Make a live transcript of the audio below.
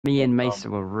Me and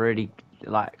Mason were really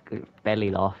like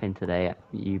belly laughing today at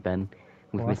you, Ben,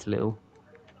 with What? Miss Little,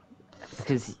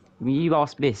 because you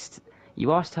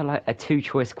you asked her like a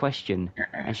two-choice question,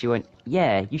 and she went,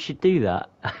 "Yeah, you should do that."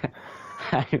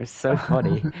 It was so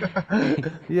funny.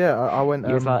 Yeah, I went.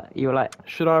 You were like,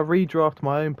 Should I redraft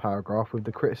my own paragraph with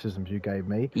the criticisms you gave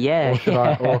me, yeah, or should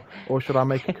I, yeah, or should I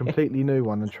make a completely new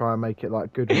one and try and make it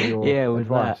like good with your yeah, with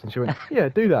advice? that. And she went, "Yeah,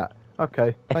 do that."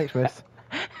 Okay, thanks, miss.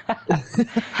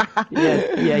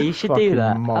 Yeah, yeah, you should do Fucking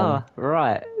that. mom. Oh,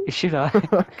 right. Should I?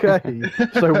 Okay,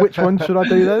 so which one should I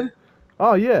do then?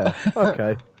 Oh yeah,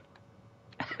 okay.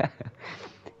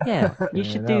 Yeah, you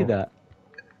Yeah, should do now that.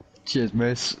 Cheers,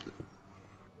 miss.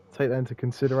 take that into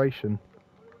consideration.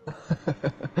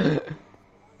 Die,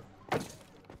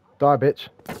 bitch.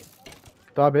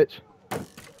 Die, bitch.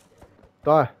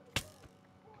 Die.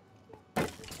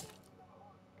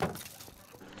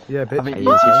 Yeah, bitch. I think you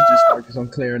should just focus on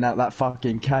clearing out that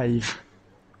fucking cave.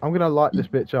 I'm gonna light this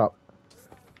bitch up.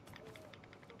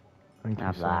 Thank you,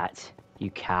 Have sir. that,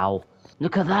 you cow.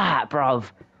 Look at that, bruv.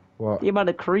 What? The amount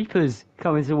of creepers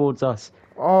coming towards us.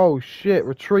 Oh shit!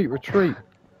 Retreat! Retreat!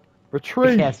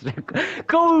 Retreat! Yes,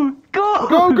 go, go,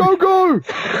 Go! Go! Go!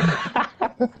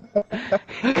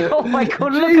 Oh my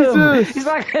god, look at him! Jesus! He's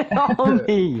like an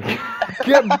army!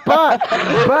 Get back!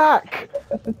 Back!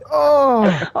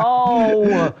 Oh!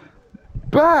 Oh!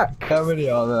 Back! How many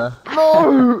are there?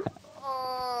 No!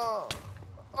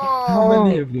 How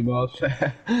many of them are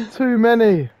there? Too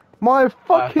many. My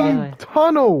fucking found-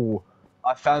 tunnel.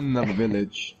 I found another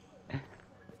village.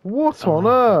 What on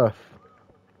earth?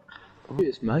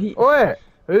 Cheers, mate. Oi!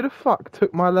 Who the fuck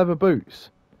took my leather boots?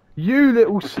 You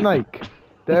little snake.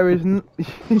 There is you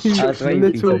I was waiting for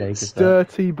you to little make us that.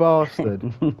 dirty bastard.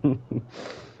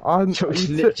 George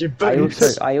You nicked took, your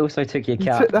boots. I also took your you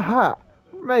cap. took the hat.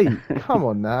 Mate, come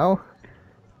on now.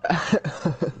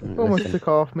 Almost Listen, took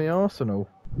half my arsenal.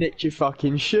 Nicked your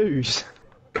fucking shoes.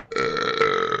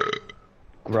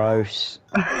 gross.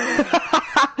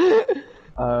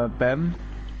 Ben,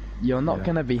 you're not Yeah.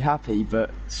 gonna be happy,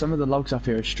 but some of the logs up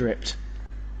here are stripped.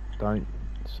 Don't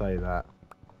say that.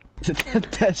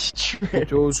 They're stripped.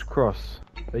 George Cross,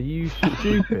 are you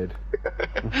stupid?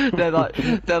 they're like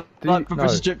no. proper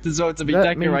stripped as well to be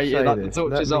Let me decorated. say Like the this,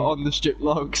 torches let are me- on the stripped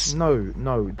logs.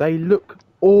 No, they look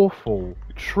awful.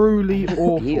 Truly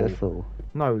awful. Beautiful.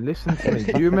 No, listen to me.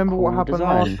 Do you remember what Cool happened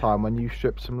design. last time when you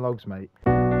stripped some logs, mate?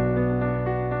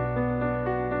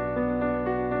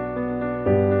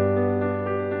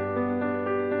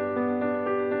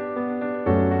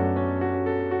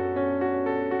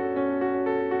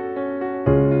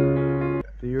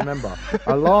 Do you remember?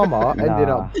 A llama ended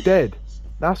up dead.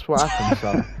 That's what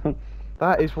happened, son.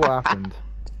 That is what happened.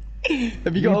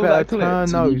 Have you got all better that clipped? turn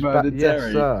and those you back. murdered Yes,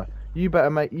 Terry? sir. You better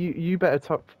make you better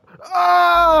top.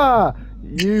 Ah!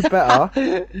 You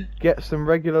better get some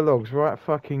regular logs right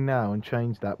fucking now and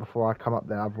change that before I come up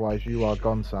there. Otherwise, you are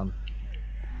gone, son.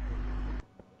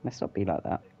 Let's not be like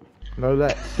that. No,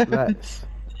 let's.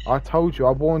 I told you,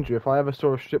 I warned you. If I ever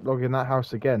saw a strip log in that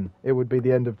house again, it would be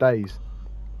the end of days.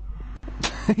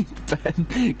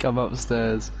 Ben, come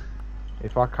upstairs.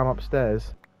 If I come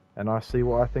upstairs and I see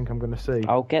what I think I'm going to see,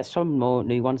 I'll get some more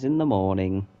new ones in the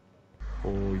morning. oh,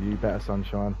 you better,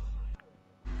 sunshine.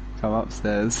 Come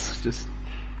upstairs. Just.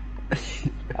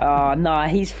 Oh no,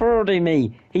 he's frauding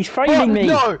me. He's framing me.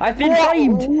 No! I've been What?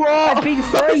 framed. What? I've been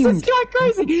framed. This guy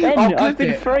crazy. Ben, I'll I've clip been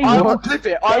it. framed. I will clip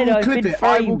it. I Ben, will I've clip been it.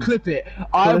 I will framed. clip it.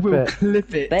 I Clip will it.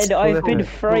 clip it. Ben, I've Clip been it.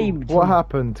 framed. What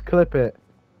happened? Clip it.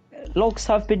 Logs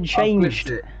have been I've changed.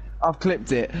 clipped it. I've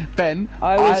clipped it. Ben,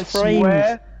 I was framed.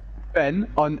 swear, Ben,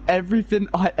 on everything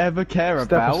I ever care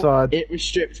Step about, aside. it was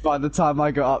stripped by the time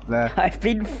I got up there. I've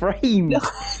been framed.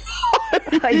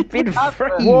 I've been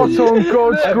framed. What on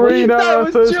God's No, green that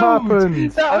earth was has George.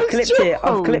 happened? That I've was clipped it. I've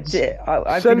George. clipped it.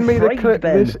 I've Send been me the framed, clip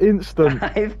Ben. this instant.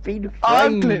 I've been framed.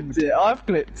 I've clipped it. I've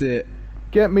clipped it.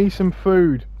 Get me some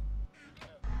food.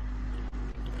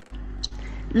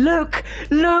 Look,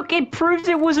 it proves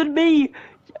it wasn't me.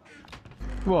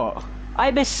 What?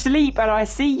 I'm asleep and I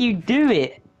see you do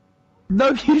it.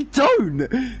 No, you don't.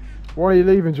 Why are you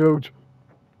leaving, George?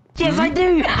 Yes, I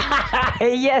do.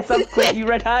 Yes, I've caught you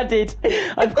red-handed.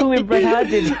 I've caught him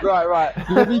red-handed. Right.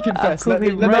 Let me confess. Let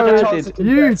me caught have him a chance to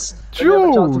You, confess. Let me have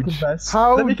a chance to George! confess.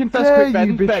 How Let me confess dare quick, Ben.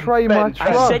 you betray Ben, my Ben,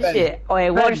 I trust? said Ben, it.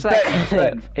 Wait, watch that Ben,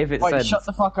 clip. Ben. If it Wait, sends. shut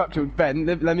the fuck up, George. Ben,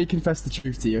 let me confess the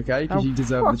truth to you, okay? How Because you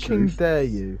deserve the fucking truth. dare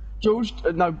you? George,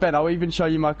 no, Ben, I'll even show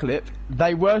you my clip.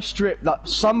 They were stripped. Like,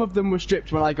 some of them were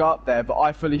stripped when I got up there, but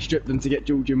I fully stripped them to get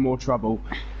George in more trouble.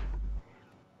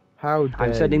 How dare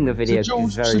I'm sending the you? video So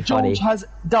because it's very George funny. has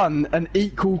done an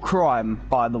equal crime,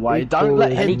 by the way. Equal Don't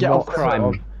let is him get not off the crime.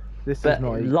 hook. This is But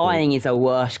not equal. lying is a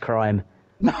worse crime.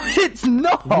 No, it's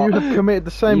not. You have committed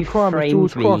the same You crime as framed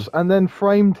George me. Cross and then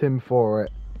framed him for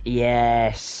it.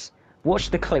 Yes. Watch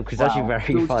the clip because it's actually very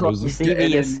George funny. Cross You was see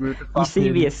getting me, in with the you see me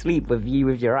fucking- asleep with you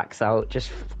with your axe out,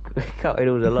 just cutting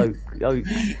all the oaks.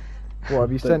 What,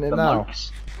 have you sent it The now?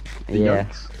 yolks. The Yeah.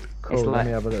 yolks. Cool, It's let like-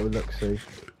 me have a little look-see.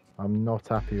 I'm not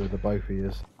happy with the both of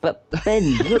yous. But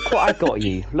Ben, look what I got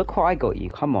you. Look what I got you.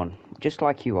 Come on, just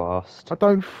like you asked. I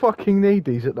don't fucking need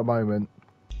these at the moment.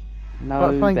 No,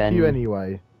 But thank Ben. you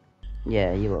anyway.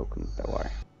 Yeah, you're welcome. Don't worry.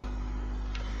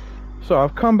 So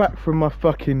I've come back from my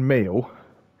fucking meal.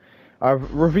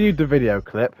 I've reviewed the video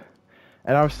clip,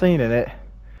 and I've seen in it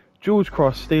George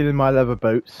Cross stealing my leather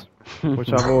boots,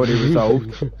 which I've already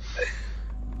resolved.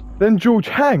 Then George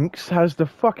Hanks has the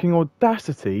fucking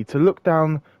audacity to look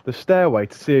down the stairway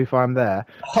to see if I'm there,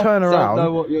 turn don't know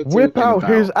around, what you're whip talking out about.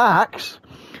 his axe,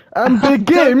 and don't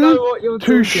begin know what you're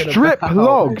to talking strip about.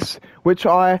 logs, which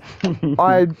I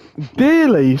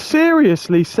dearly,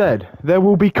 seriously said there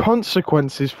will be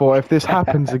consequences for if this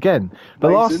happens again. The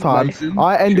last time Mason.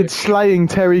 I ended slaying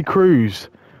Terry Crews.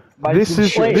 This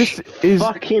is Mason, this is.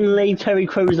 Fucking leave Terry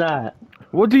Crews out.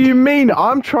 What do you mean?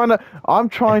 I'm trying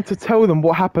to tell them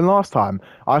what happened last time.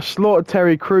 I slaughtered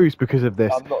Terry Crews because of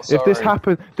this. I'm not If this sorry.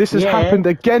 happened, this has Yeah. happened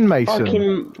again, Mason.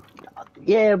 Fucking.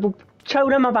 Yeah, well, tell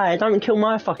them about it. Don't kill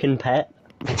my fucking pet.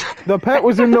 The pet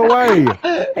was in the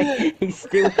way. He's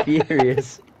still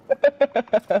furious.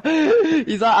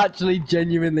 He's like actually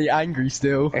genuinely angry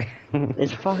still.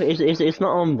 It's not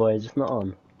on, boys. It's not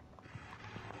on.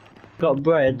 Got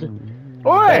bread.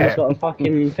 Oi! It's got a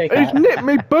fucking He's pickaxe. nipped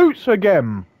me boots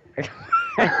again.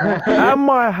 And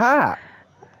my hat.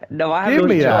 No, I Give haven't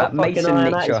me nicked your that. hat. Mason iron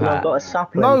nicked axe your and I've hat. got a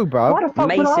sapling. No, bruv. Why the fuck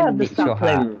would I Mason have the nicked your hat.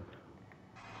 sapling?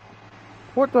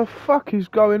 What the fuck is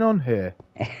going on here?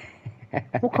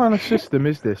 What kind of system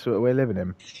is this that we're living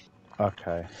in?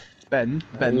 Okay. Ben,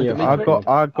 look Yeah, at me.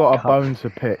 I got a bone to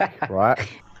pick, right?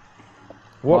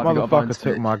 What Why have you got a bone motherfucker to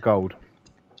took pick? my gold?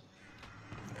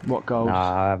 What gold?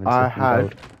 Nah, I haven't I taken had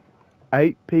gold.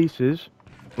 8 pieces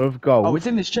of gold. Oh, it's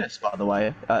in this chest, by the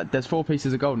way. There's 4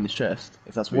 pieces of gold in this chest,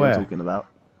 if that's what Where? you're talking about.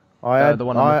 I had The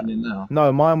one I'm looking in now.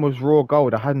 No, mine was raw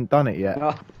gold. I hadn't done it yet.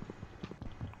 Oh.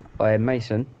 Wait,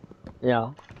 Mason.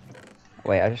 Yeah.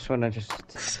 Wait, I just want to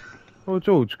just Oh,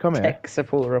 George, come here. tech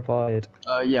support required.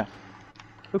 Yeah.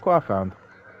 Look what I found.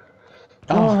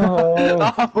 Oh.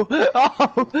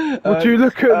 Would you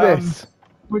look at this?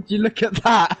 Would you look at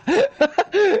that?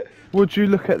 Would you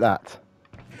look at that?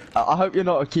 I hope you're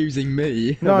not accusing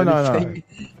me. No, of no, no. anything.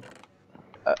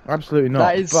 Absolutely not.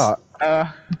 That is. But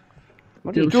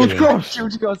What are you George doing? Cross,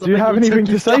 George Cross, I do you think have we took anything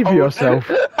to his say for gold. yourself?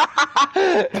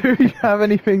 Do you have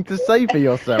anything to say for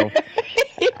yourself?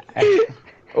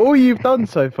 All you've done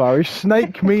so far is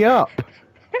snake me up.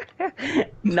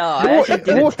 No, I What- actually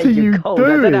didn't what take are your you gold. I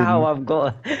don't know doing? how I've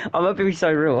got. I'm gonna be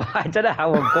so real. I don't know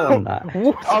how I've gotten that.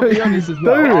 What I'll are be you honest as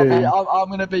well. doing? I'm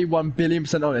gonna be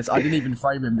 1,000,000,000% honest. I didn't even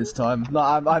frame him this time. No,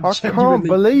 I'm I can't genuinely.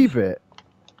 believe it.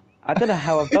 I don't know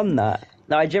how I've done that.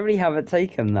 No, I generally haven't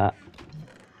taken that.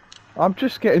 I'm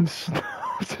just getting,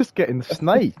 I'm just getting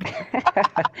snake.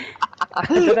 I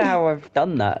don't know how I've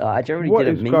done that. Like, I generally What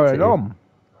didn't is mean going to. on?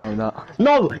 Oh, no.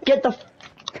 No, get the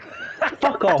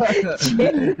fuck off.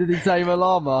 Did he tame a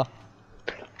llama?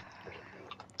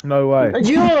 No way.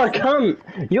 You're a cunt.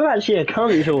 You're actually a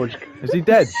cunt, George. Is he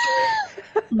dead?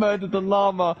 Murdered the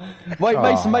llama. Wait, Aw,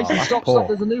 Mason, that's stop, poor. stop.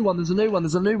 There's a new one. There's a new one.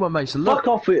 There's a new one, Mason. Look. Fuck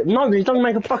off with no, it doesn't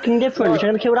make a fucking difference.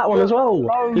 You're gonna kill that one as well.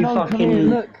 You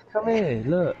fucking Come here,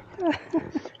 look.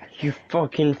 you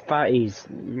fucking fatties.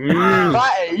 Mm.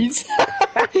 Fatties.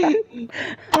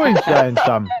 What are you saying,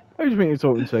 Sam? Who do you think you're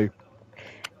talking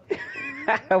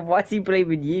to? Why is he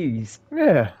blaming yous?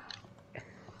 Yeah.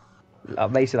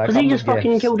 Mason, I Because come he just with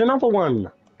fucking gifts. killed another one.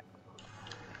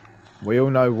 We all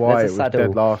know why There's it a was saddle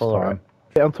dead last for time.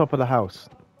 Get on top of the house.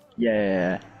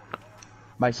 Yeah.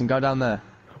 Mason, go down there.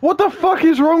 What the fuck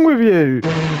is wrong with you?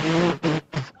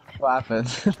 What happened?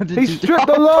 What did He you do? stripped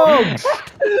the logs!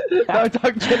 No,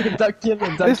 don't kill him. Don't kill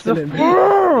him. Don't This kill the him.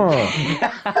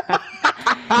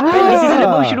 Ben, this is an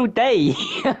Ah. emotional day.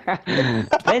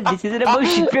 Ben, this is an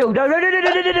emotion filled. No,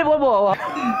 one more.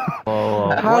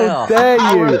 Oh, How dare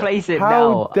I'll you? replace it How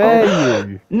now. dare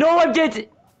you? No, I did.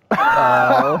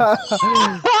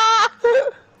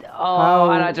 Oh, How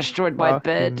and I destroyed my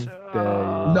bed. fucking dare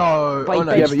you. No. Wait, oh,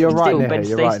 no. Ben, Yeah, but you're stay right still. near Ben, here,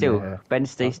 you're stay right still. near here. Ben,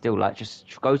 stay still. Like,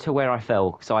 just go to where I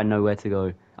fell, so I know where to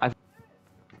go.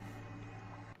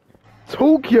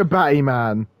 Talk, you batty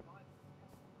man.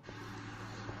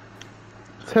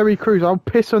 Terry Crews, I'll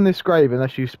piss on this grave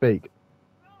unless you speak.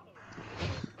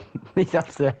 He's up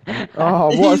to. Oh,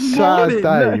 what a He's sad mourning,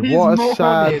 day! he's What a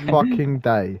sad mourning. fucking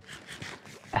day.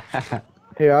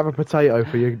 Here, have a potato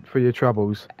for your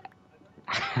troubles.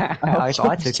 I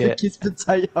took it. His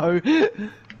potato.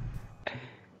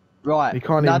 Right, You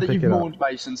can't now even that pick you've it up. mourned,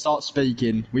 Mason, start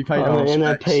speaking. We paid I'm our an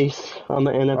inner respects. peace. I'm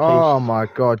an inner peace. Oh my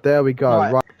god, there we go.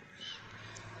 Right. Right.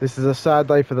 This is a sad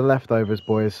day for the leftovers,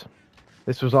 boys.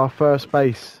 This was our first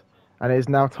base, and it is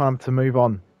now time to move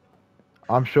on.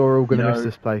 I'm sure we're all going to miss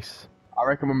this place. I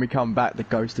reckon when we come back, the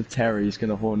ghost of Terry is going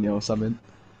to haunt you or something.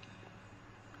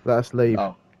 Let us leave.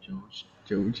 Oh, George,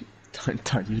 don't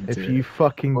you If do you it.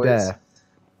 fucking Boys, dare.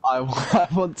 I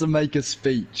want to make a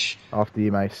speech. After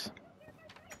you, Mace.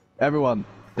 Everyone,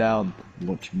 down.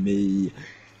 Watch me.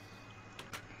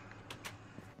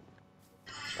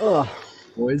 Ugh.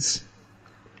 Boys,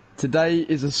 today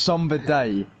is a somber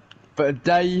day, but a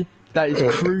day that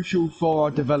is crucial for our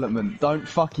development. Don't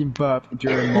fucking burp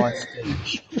during my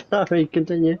speech. Sorry,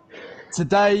 continue.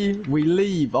 Today, we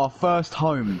leave our first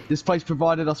home. This place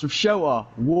provided us with shelter,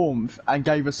 warmth, and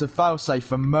gave us a failsafe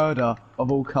for murder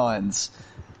of all kinds.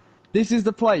 This is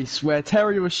the place where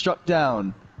Terry was struck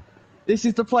down. This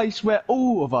is the place where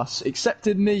all of us,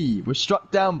 excepted me, were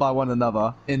struck down by one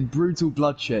another in brutal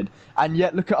bloodshed. And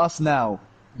yet look at us now,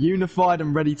 unified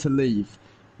and ready to leave.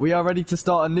 We are ready to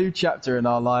start a new chapter in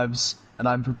our lives, and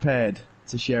I'm prepared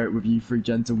to share it with you three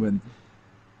gentlemen.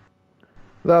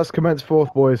 Let us commence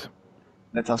forth, boys.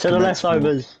 Let us To the commence forth.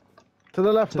 leftovers. To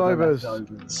the leftovers.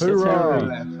 leftovers.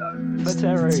 Hoorah. For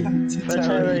Terry. For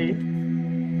Terry.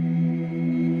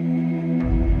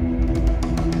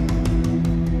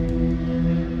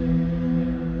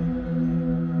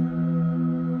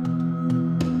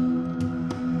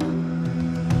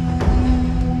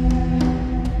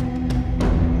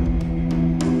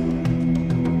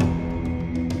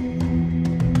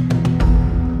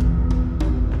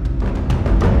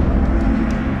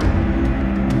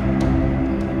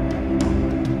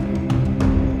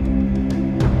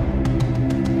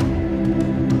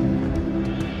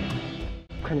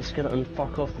 Can the skeleton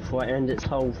fuck off before it ends its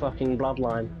whole fucking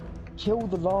bloodline? Kill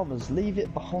the llamas, leave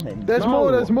it behind. There's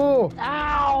more, there's more.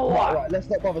 Right, let's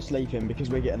not bother sleeping because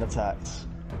we're getting attacked.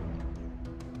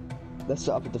 Let's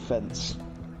set up a defense.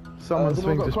 Someone's Has anyone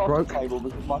thing got a just crafting broke. table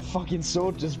because my fucking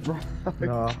sword just broke.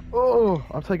 Nah. Oh,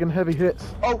 I'm taking heavy hits.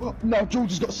 Oh no, George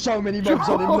has got so many mobs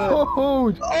on him. Look.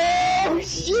 George! Oh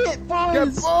shit,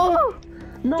 boys! Get oh!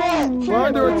 No! We're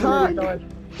under attack!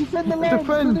 Defend the lands,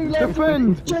 the new lands.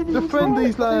 Defend! Jamie, Defend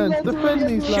these lands! Defend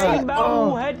these Chain lands!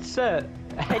 battle headset.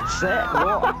 Headset.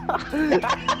 What?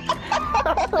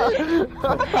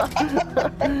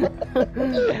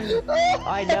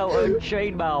 I know a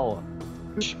chainmail.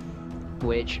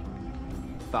 Which?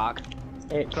 Fuck.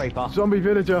 It's Creeper. Zombie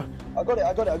villager! I got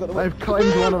it. They've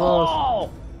claimed one of ours.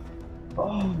 Oh!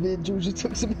 Oh, me and George just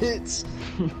took some hits.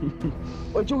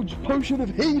 Oh, George, potion of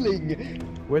healing.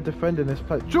 We're defending this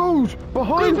place. George!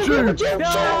 Behind you!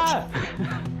 Ah!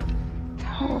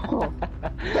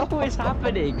 What is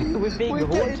happening? We're being We're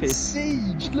getting haunted.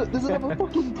 sieged. Look, there's another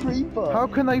fucking creeper. How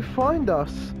can they find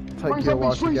us? Take Three you a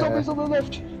while zombies, to three get zombies here. on the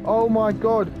left. Oh my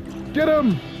god! Get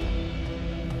him!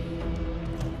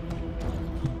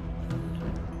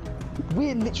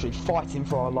 We're literally fighting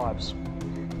for our lives.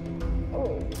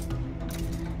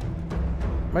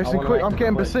 Mason, wanna quick! make I'm a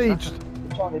getting quick besieged.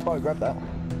 Charlie, bow, grab that.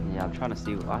 Yeah, I'm trying to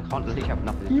see. I can't literally have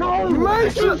enough of this. No!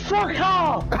 Mason!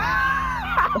 Fucker!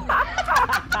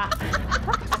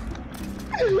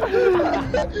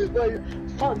 Wait,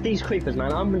 Fuck these creepers,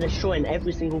 man. I'm destroying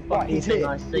every single right, fucking he's thing here.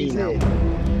 I see He's now. here.